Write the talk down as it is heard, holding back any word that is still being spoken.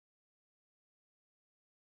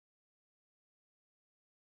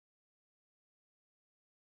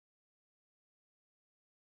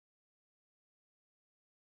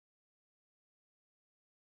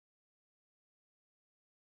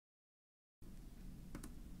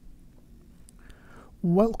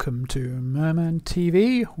Welcome to Merman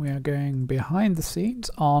TV. We are going behind the scenes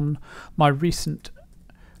on my recent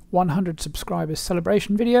 100 subscribers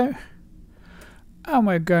celebration video, and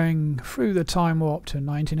we're going through the time warp to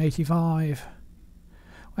 1985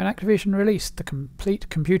 when Activision released the complete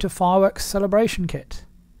computer fireworks celebration kit.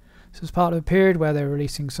 This was part of a period where they were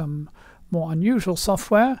releasing some more unusual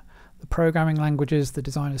software, the programming languages, the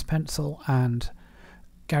designer's pencil and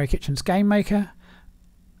Gary Kitchen's Game Maker,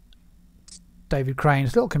 David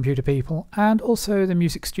Crane's Little Computer People, and also the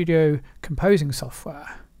music studio composing software.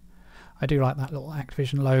 I do like that little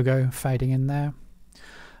Activision logo fading in there.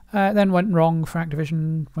 Then went wrong for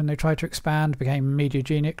Activision when they tried to expand, became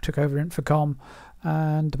Mediagenic, took over Infocom,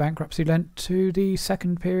 and the bankruptcy led to the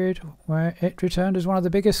second period where it returned as one of the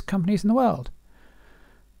biggest companies in the world.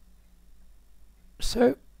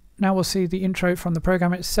 So now we'll see the intro from the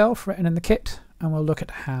program itself written in the kit, and we'll look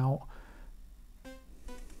at how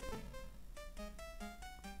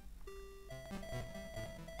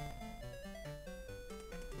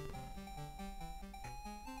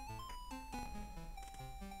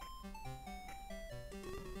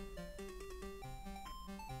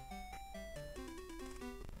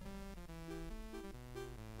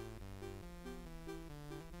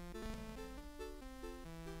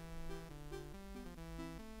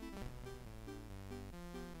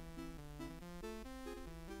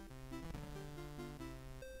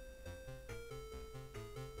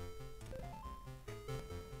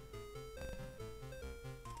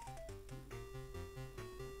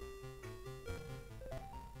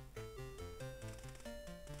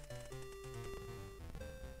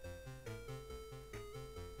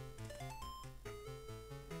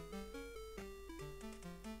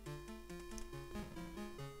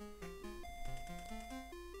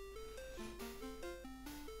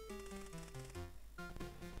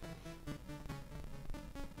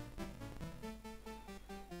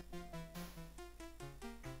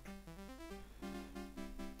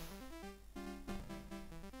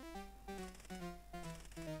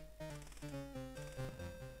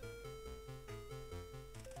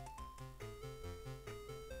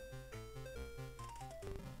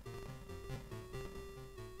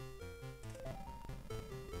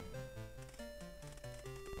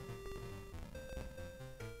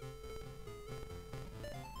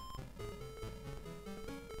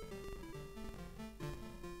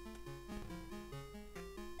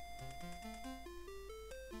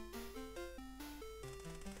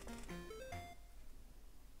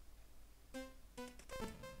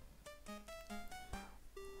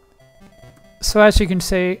So as you can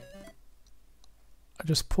see, I'll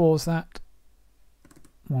just pause that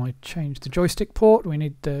while I change the joystick port. We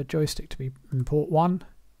need the joystick to be in port 1.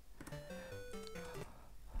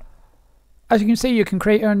 As you can see, you can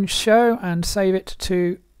create your own show and save it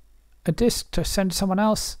to a disk to send to someone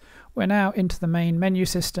else. We're now into the main menu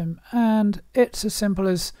system, and it's as simple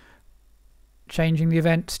as changing the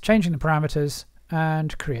events, changing the parameters,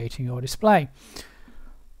 and creating your display.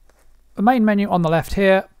 The main menu on the left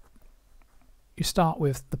here, you start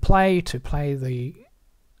with the play to play the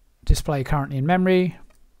display currently in memory.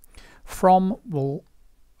 From will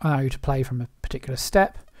allow you to play from a particular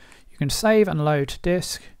step. You can save and load to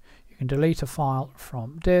disk. You can delete a file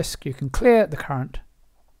from disk. You can clear the current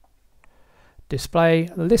display,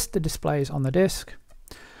 list the displays on the disk.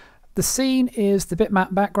 The scene is the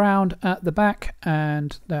bitmap background at the back,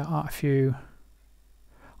 and there are a few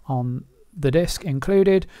on the disk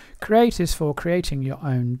included. Create is for creating your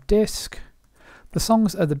own disk. The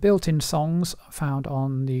songs are the built-in songs found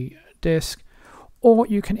on the disk, or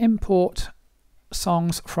you can import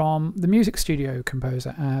songs from the music studio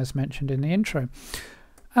composer as mentioned in the intro.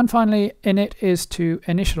 And finally, init is to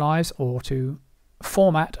initialize or to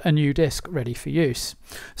format a new disk ready for use.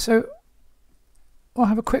 So we'll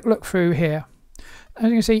have a quick look through here. As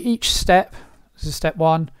you can see, each step, this is step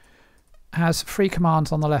 1, has 3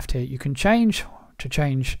 commands on the left here. You can change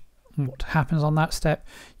what happens on that step.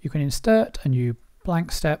 You can insert a new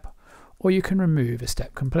blank step, or you can remove a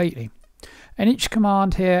step completely. And each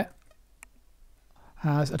command here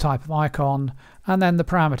has a type of icon and then the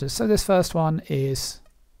parameters. So this first one is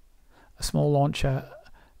a small launcher,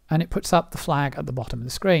 and it puts up the flag at the bottom of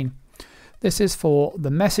the screen. This is for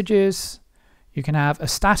the messages. You can have a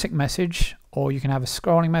static message or you can have a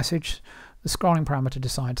scrolling message. The scrolling parameter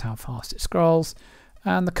decides how fast it scrolls,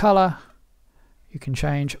 and the color you can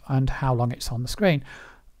change and how long it's on the screen.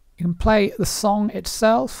 You can play the song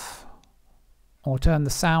itself or turn the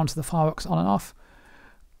sounds of the fireworks on and off.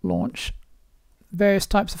 Launch various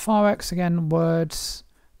types of fireworks, again words,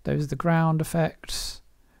 those are the ground effects,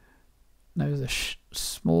 those are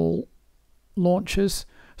small launchers.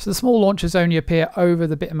 So the small launchers only appear over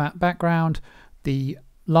the bitmap background. The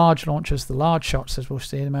large launchers, the large shots, as we'll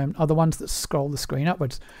see in a moment, are the ones that scroll the screen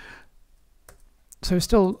upwards. So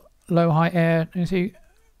still low, high air, and you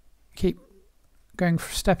keep going,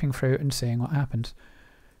 stepping through and seeing what happens.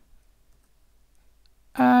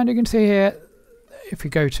 And you can see here, if we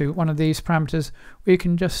go to one of these parameters, we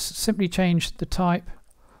can just simply change the type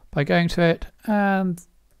by going to it, and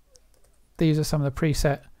these are some of the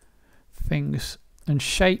preset things and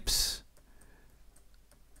shapes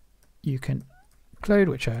you can include,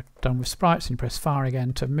 which are done with sprites, and you press fire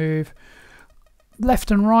again to move.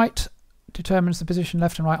 Left and right determines the position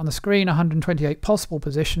left and right on the screen, 128 possible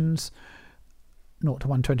positions, 0 to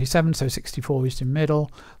 127, so 64 is in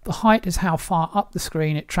middle. The height is how far up the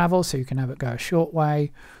screen it travels, so you can have it go a short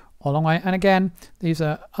way or a long way. And again, these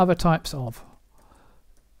are other types of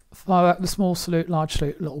firework: the small salute, large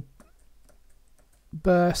salute, little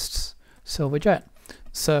bursts, silver jet,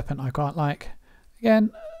 serpent I quite like.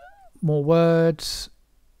 Again, more words,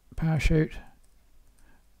 parachute,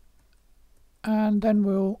 and then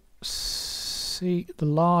we'll see the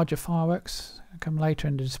larger fireworks come later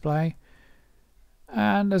in the display.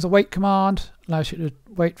 And there's a wait command, allows you to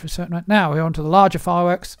wait for a certain amount. Now we're on to the larger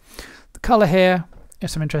fireworks. The colour here,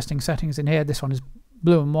 there's some interesting settings in here. This one is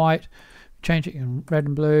blue and white. Change it in red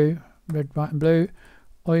and blue, red, white and blue,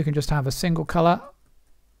 or you can just have a single colour.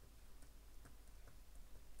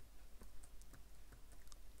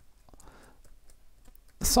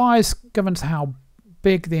 The size governs how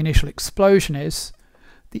big the initial explosion is.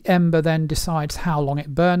 The ember then decides how long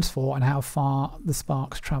it burns for and how far the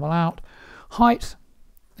sparks travel out. Height,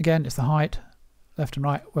 again, it's the height, left and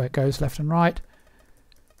right, where it goes left and right.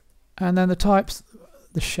 And then the types: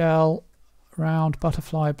 the shell, round,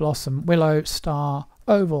 butterfly, blossom, willow, star,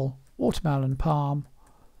 oval, watermelon, palm,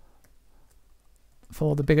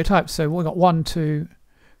 for the bigger types. So we've got 1, 2,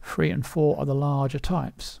 3 and 4 are the larger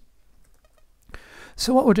types.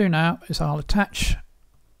 So what we'll do now is I'll attach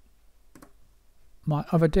my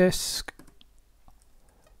other disk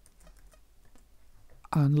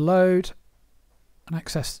and load and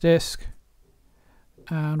access the disk,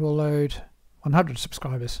 and we'll load 100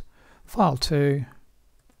 subscribers, file 2,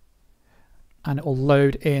 and it will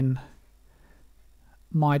load in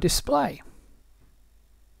my display,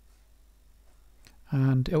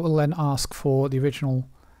 and it will then ask for the original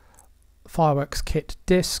fireworks kit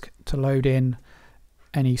disk to load in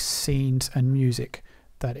any scenes and music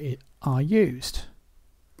that are used.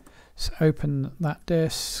 So open that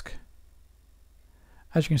disk.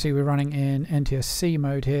 As you can see, we're running in NTSC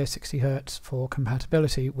mode here, 60 Hz, for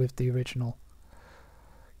compatibility with the original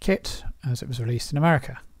kit as it was released in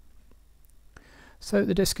America. So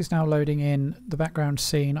the disk is now loading in the background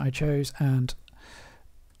scene I chose and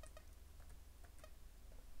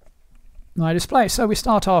my display. So we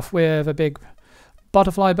start off with a big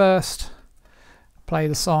butterfly burst, play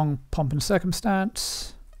the song Pomp and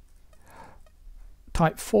Circumstance,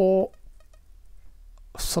 type 4,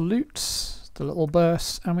 salutes, the little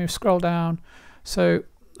bursts, and we scroll down. So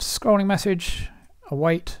scrolling message,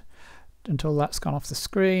 await until that's gone off the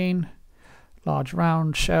screen, large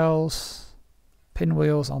round shells,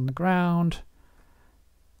 pinwheels on the ground,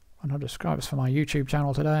 100 subscribers for my YouTube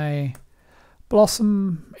channel today,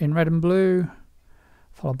 blossom in red and blue,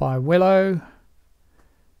 followed by willow,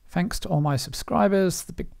 thanks to all my subscribers,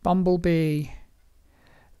 the big bumblebee,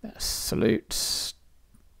 salutes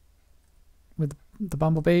with the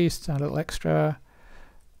bumblebees, a little extra.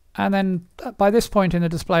 And then by this point in the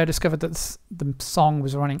display I discovered that the song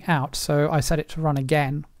was running out, so I set it to run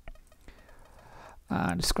again,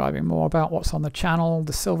 describing more about what's on the channel,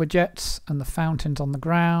 the silver jets and the fountains on the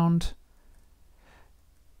ground,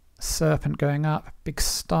 serpent going up, big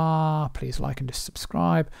star, please like and just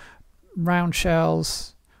subscribe, round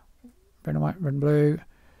shells, red and white, red and blue,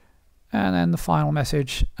 and then the final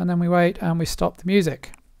message, and then we wait and we stop the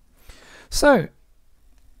music. So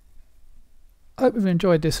I hope you've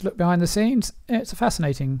enjoyed this look behind the scenes. It's a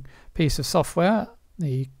fascinating piece of software,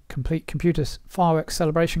 the complete computer fireworks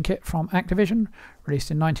celebration kit from Activision,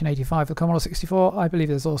 released in 1985 for the Commodore 64. I believe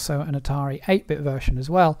there's also an Atari 8-bit version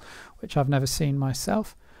as well, which I've never seen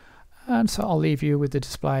myself. And so I'll leave you with the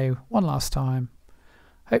display one last time.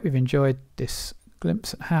 Hope you've enjoyed this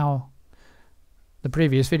glimpse at how the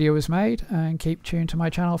previous video was made, and keep tuned to my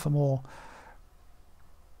channel for more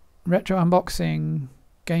retro unboxing,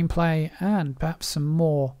 gameplay, and perhaps some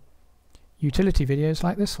more utility videos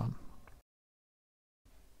like this one.